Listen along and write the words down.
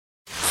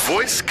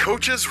Voice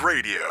Coaches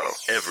Radio.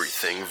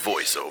 Everything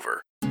voiceover.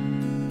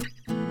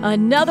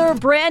 Another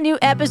brand new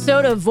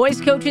episode of Voice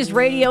Coaches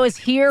Radio is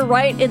here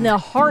right in the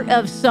heart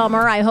of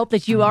summer. I hope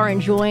that you are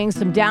enjoying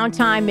some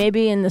downtime,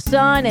 maybe in the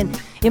sun,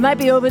 and you might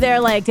be over there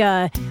like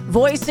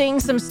voicing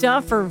some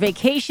stuff for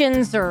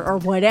vacations or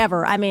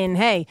whatever. I mean,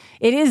 hey,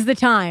 it is the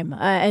time,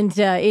 and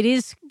it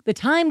is the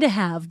time to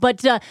have.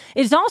 But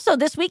it's also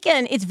this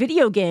weekend, it's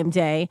video game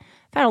day.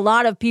 I've had a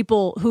lot of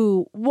people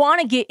who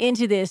want to get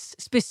into this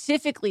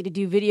specifically to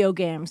do video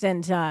games,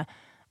 and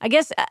I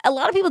guess a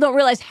lot of people don't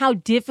realize how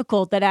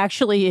difficult that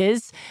actually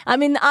is. I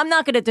mean, I'm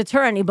not going to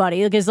deter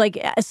anybody because, like,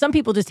 some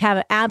people just have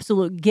an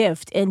absolute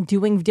gift in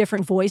doing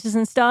different voices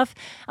and stuff,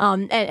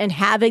 and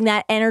having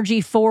that energy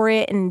for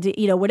it, and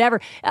whatever.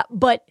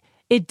 But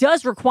it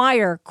does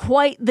require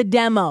quite the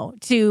demo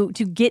to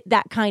get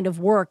that kind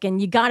of work,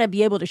 and you got to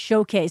be able to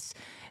showcase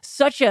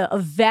such a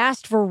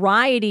vast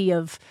variety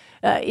of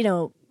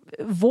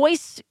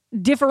voice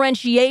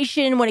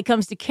differentiation when it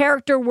comes to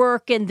character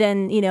work, and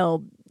then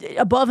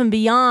above and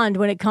beyond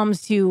when it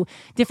comes to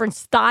different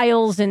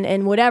styles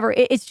and whatever.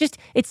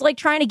 It's like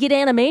trying to get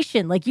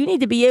animation. Like, you need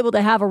to be able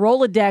to have a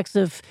Rolodex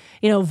of,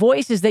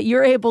 voices that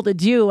you're able to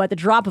do at the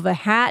drop of a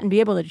hat and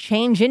be able to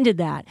change into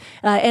that.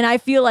 And I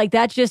feel like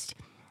that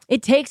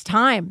it takes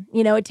time.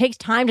 It takes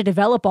time to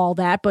develop all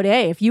that. But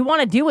hey, if you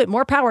want to do it,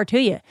 more power to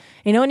you.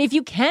 And if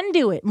you can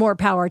do it, more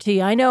power to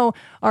you. I know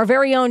our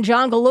very own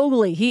John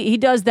Galogli, he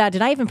does that.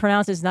 Did I even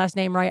pronounce his last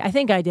name right? I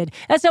think I did.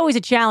 That's always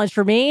a challenge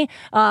for me.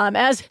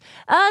 As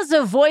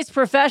a voice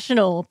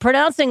professional,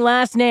 pronouncing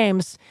last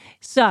names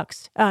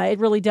sucks. It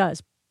really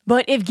does.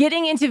 But if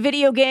getting into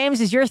video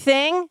games is your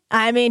thing,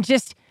 I mean,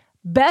 just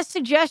best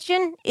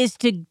suggestion is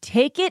to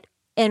take it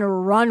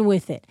and run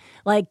with it.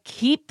 Like,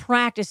 keep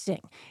practicing,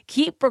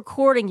 keep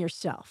recording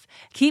yourself,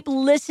 keep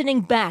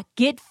listening back,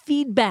 get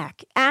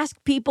feedback, ask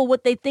people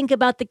what they think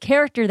about the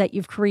character that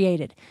you've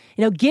created.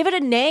 Give it a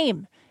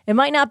name. It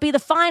might not be the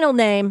final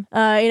name,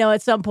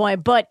 at some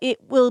point, but it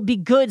will be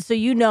good so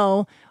you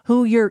know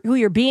who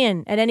you're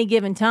being at any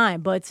given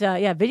time. But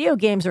video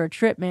games are a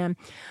trip, man.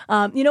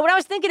 What I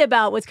was thinking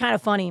about was kind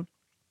of funny,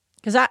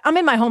 because I'm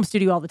in my home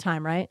studio all the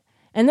time, right?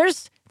 And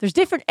there's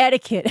different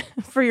etiquette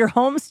for your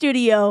home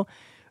studio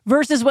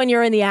versus when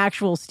you're in the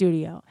actual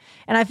studio.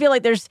 And I feel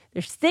like there's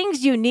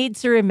things you need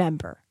to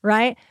remember,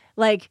 right?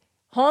 Like,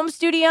 home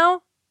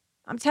studio,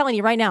 I'm telling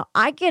you right now,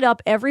 I get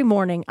up every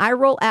morning, I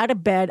roll out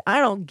of bed, I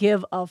don't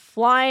give a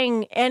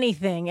flying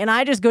anything, and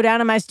I just go down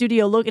to my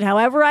studio looking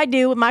however I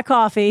do with my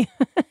coffee,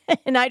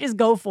 and I just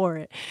go for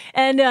it.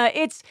 And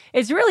it's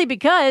really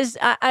because,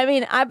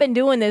 I've been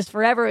doing this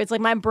forever. It's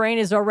like my brain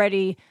is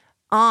already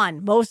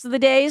on most of the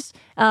days.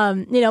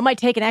 It might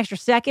take an extra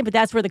second, but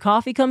that's where the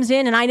coffee comes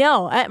in. And I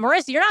know,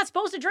 Marissa, you're not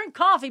supposed to drink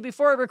coffee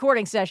before a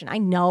recording session. I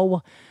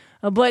know.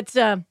 But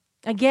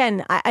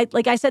again, I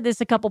like I said this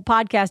a couple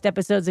podcast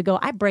episodes ago,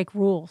 I break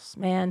rules,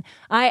 man.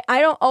 I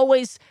don't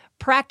always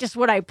practice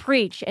what I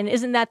preach. And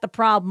isn't that the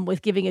problem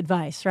with giving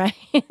advice, right?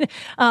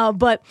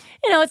 But,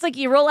 it's like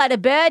you roll out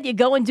of bed, you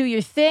go and do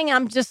your thing.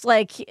 I'm just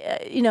like,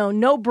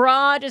 no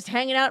bra, just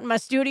hanging out in my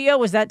studio.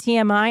 Was that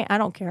TMI? I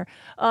don't care.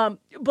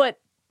 But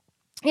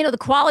the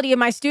quality of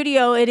my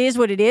studio, it is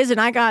what it is.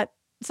 And I got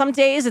some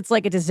days it's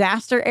like a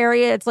disaster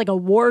area. It's like a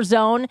war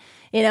zone.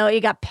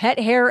 You got pet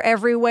hair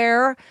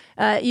everywhere.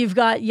 You've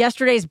got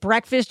yesterday's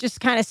breakfast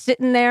just kind of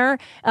sitting there.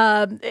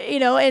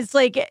 It's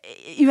like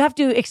you have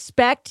to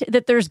expect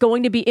that there's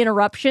going to be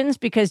interruptions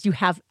because you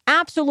have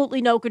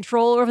absolutely no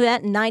control over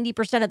that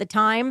 90% of the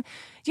time.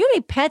 Do you know how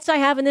many pets I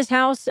have in this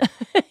house?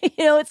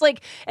 It's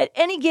like at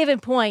any given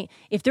point,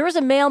 if there is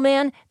a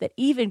mailman that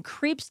even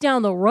creeps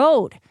down the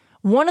road,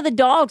 one of the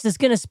dogs is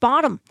going to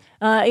spot him,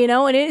 and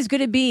it is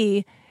going to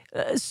be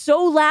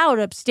so loud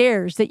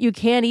upstairs that you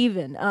can't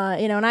even,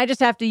 and I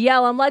just have to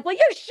yell. I'm like, well, you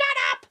shut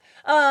up.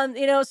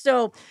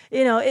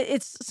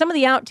 It's some of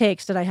the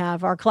outtakes that I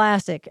have are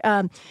classic.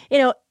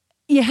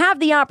 You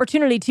have the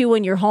opportunity to,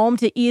 when you're home,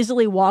 to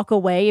easily walk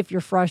away if you're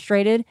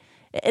frustrated.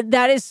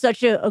 That is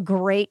such a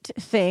great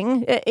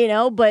thing,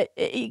 but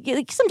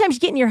sometimes you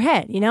get in your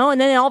head, and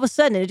then all of a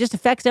sudden it just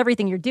affects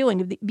everything you're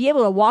doing. To be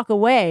able to walk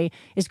away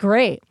is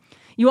great.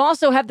 You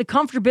also have the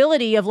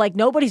comfortability of like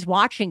nobody's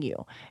watching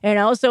you,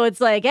 so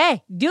it's like,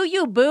 hey, do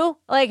you, boo?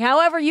 Like,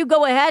 however you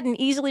go ahead and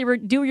easily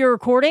do your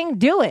recording,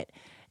 do it.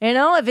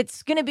 If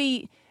it's going to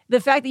be the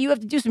fact that you have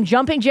to do some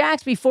jumping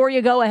jacks before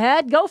you go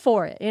ahead, go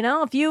for it.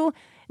 If you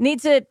need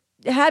to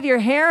have your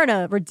hair in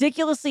a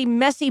ridiculously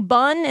messy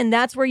bun and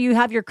that's where you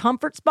have your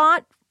comfort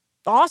spot,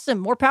 awesome,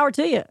 more power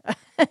to you.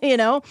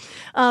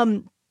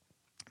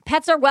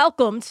 Pets are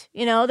welcomed,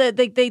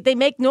 they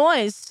make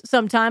noise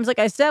sometimes, like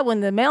I said,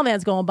 when the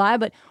mailman's going by,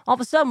 but all of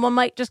a sudden one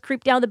might just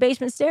creep down the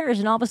basement stairs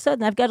and all of a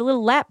sudden I've got a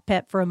little lap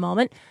pet for a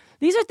moment.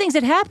 These are things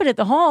that happen at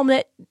the home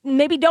that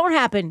maybe don't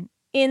happen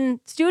in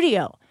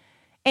studio.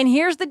 And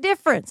here's the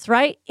difference,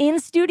 right? In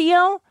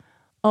studio,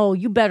 oh,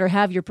 you better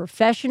have your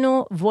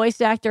professional voice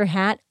actor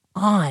hat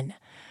on,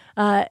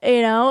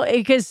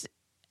 because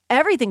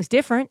everything's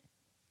different.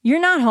 You're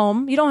not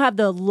home. You don't have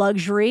the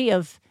luxury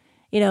of,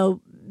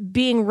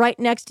 being right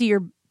next to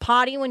your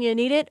potty when you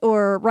need it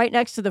or right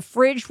next to the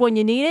fridge when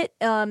you need it,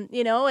 and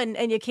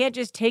you can't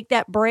just take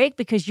that break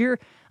because you're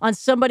on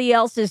somebody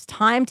else's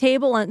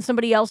timetable, on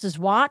somebody else's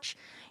watch.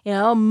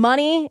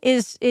 Money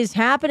is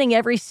happening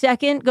every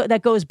second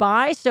that goes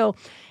by. So,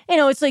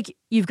 it's like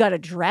you've got to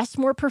dress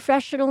more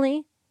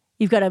professionally.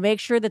 You've got to make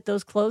sure that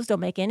those clothes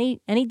don't make any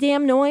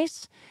damn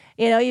noise.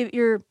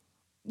 You're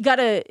got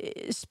to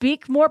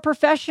speak more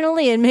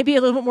professionally and maybe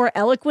a little bit more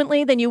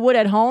eloquently than you would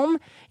at home.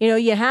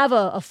 You have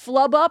a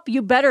flub up,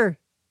 you better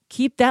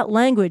keep that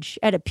language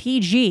at a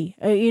PG.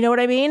 You know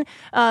what I mean?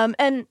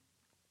 And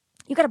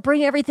you got to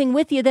bring everything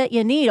with you that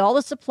you need, all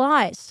the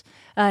supplies,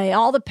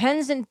 all the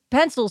pens and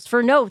pencils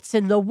for notes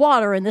and the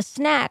water and the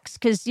snacks,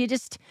 because you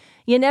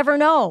never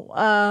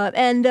know.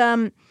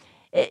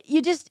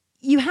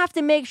 You have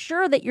to make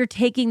sure that you're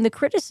taking the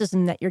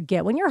criticism that you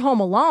get when you're home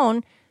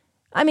alone.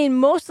 I mean,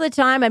 most of the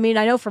time, I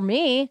know for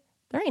me,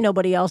 there ain't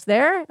nobody else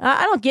there.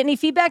 I don't get any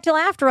feedback till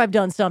after I've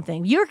done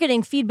something. You're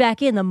getting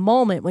feedback in the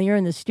moment when you're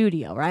in the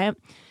studio, right?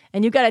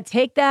 And you got to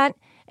take that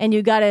and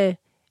you got to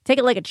take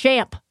it like a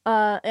champ,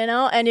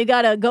 and you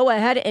got to go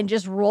ahead and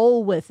just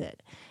roll with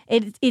it.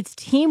 It's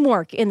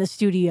teamwork in the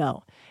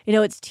studio.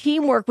 It's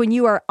teamwork when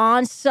you are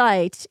on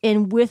site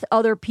and with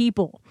other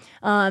people.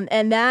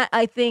 And that,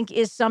 I think,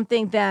 is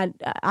something that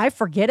I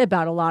forget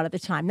about a lot of the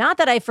time. Not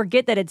that I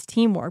forget that it's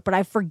teamwork, but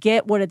I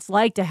forget what it's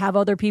like to have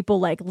other people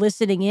like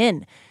listening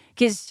in.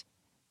 Because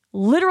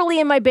literally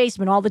in my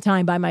basement all the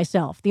time by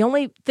myself. The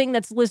only thing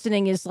that's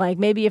listening is like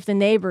maybe if the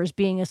neighbor is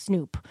being a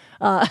snoop.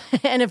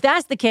 And if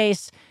that's the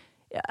case,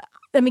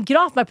 get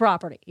off my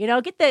property. Get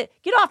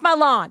off my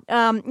lawn.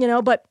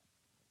 But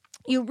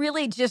you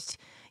really just...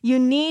 You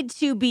need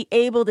to be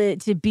able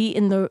to be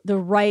in the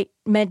right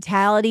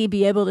mentality,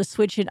 be able to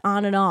switch it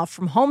on and off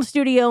from home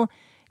studio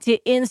to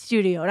in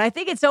studio. And I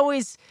think it's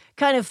always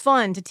kind of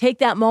fun to take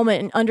that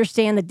moment and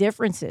understand the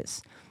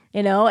differences.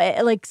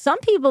 Like some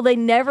people, they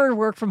never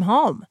work from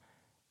home.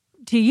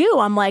 To you,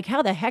 I'm like,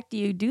 how the heck do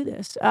you do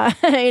this?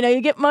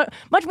 You get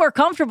much more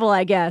comfortable,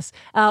 I guess,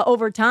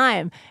 over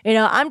time.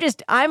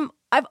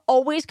 I've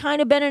always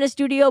kind of been in a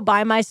studio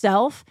by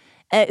myself.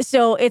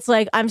 So it's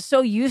like I'm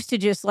so used to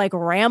just like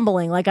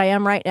rambling like I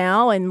am right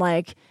now and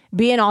like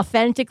being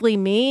authentically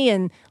me.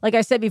 And like I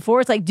said before,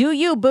 it's like, do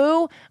you,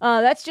 boo?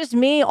 That's just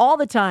me all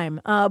the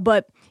time.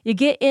 But you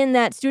get in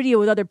that studio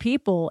with other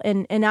people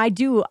and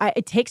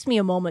it takes me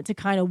a moment to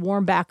kind of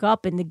warm back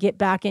up and to get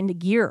back into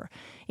gear,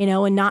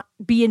 and not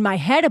be in my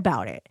head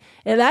about it.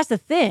 And that's the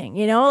thing,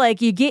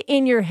 like you get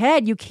in your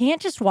head, you can't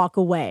just walk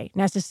away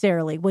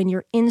necessarily when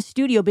you're in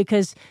studio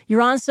because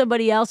you're on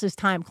somebody else's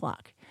time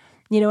clock.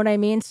 You know what I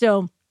mean?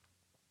 So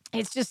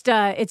it's just,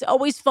 it's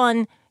always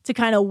fun to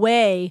kind of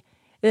weigh,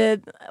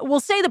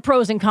 we'll say the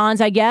pros and cons,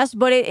 I guess,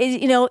 but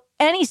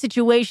any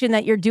situation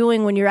that you're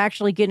doing when you're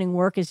actually getting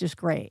work is just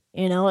great.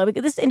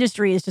 This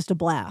industry is just a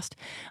blast.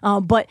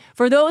 But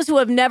for those who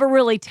have never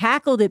really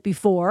tackled it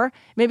before,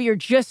 maybe you're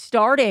just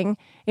starting,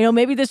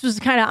 maybe this was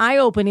kind of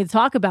eye-opening to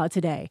talk about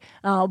today.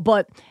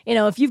 But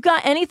if you've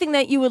got anything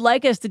that you would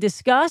like us to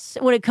discuss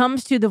when it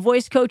comes to the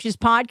Voice Coaches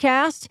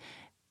podcast,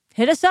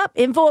 hit us up,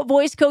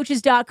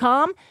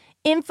 info@voicecoaches.com,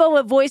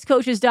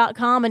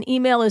 info@voicecoaches.com. An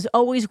email is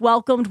always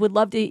welcomed. Would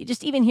love to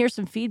just even hear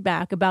some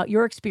feedback about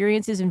your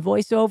experiences in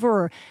voiceover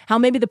or how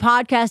maybe the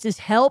podcast has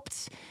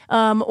helped.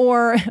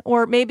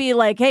 Or maybe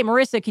like, hey,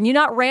 Marissa, can you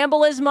not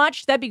ramble as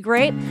much? That'd be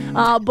great.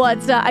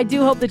 But I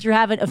do hope that you're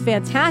having a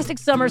fantastic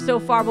summer so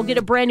far. We'll get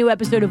a brand new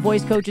episode of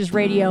Voice Coaches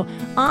Radio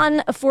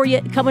on for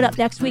you coming up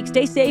next week.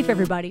 Stay safe,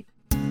 everybody.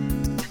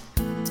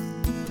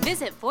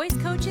 Visit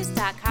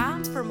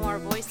voicecoaches.com for more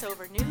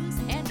voiceover news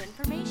and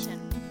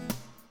information.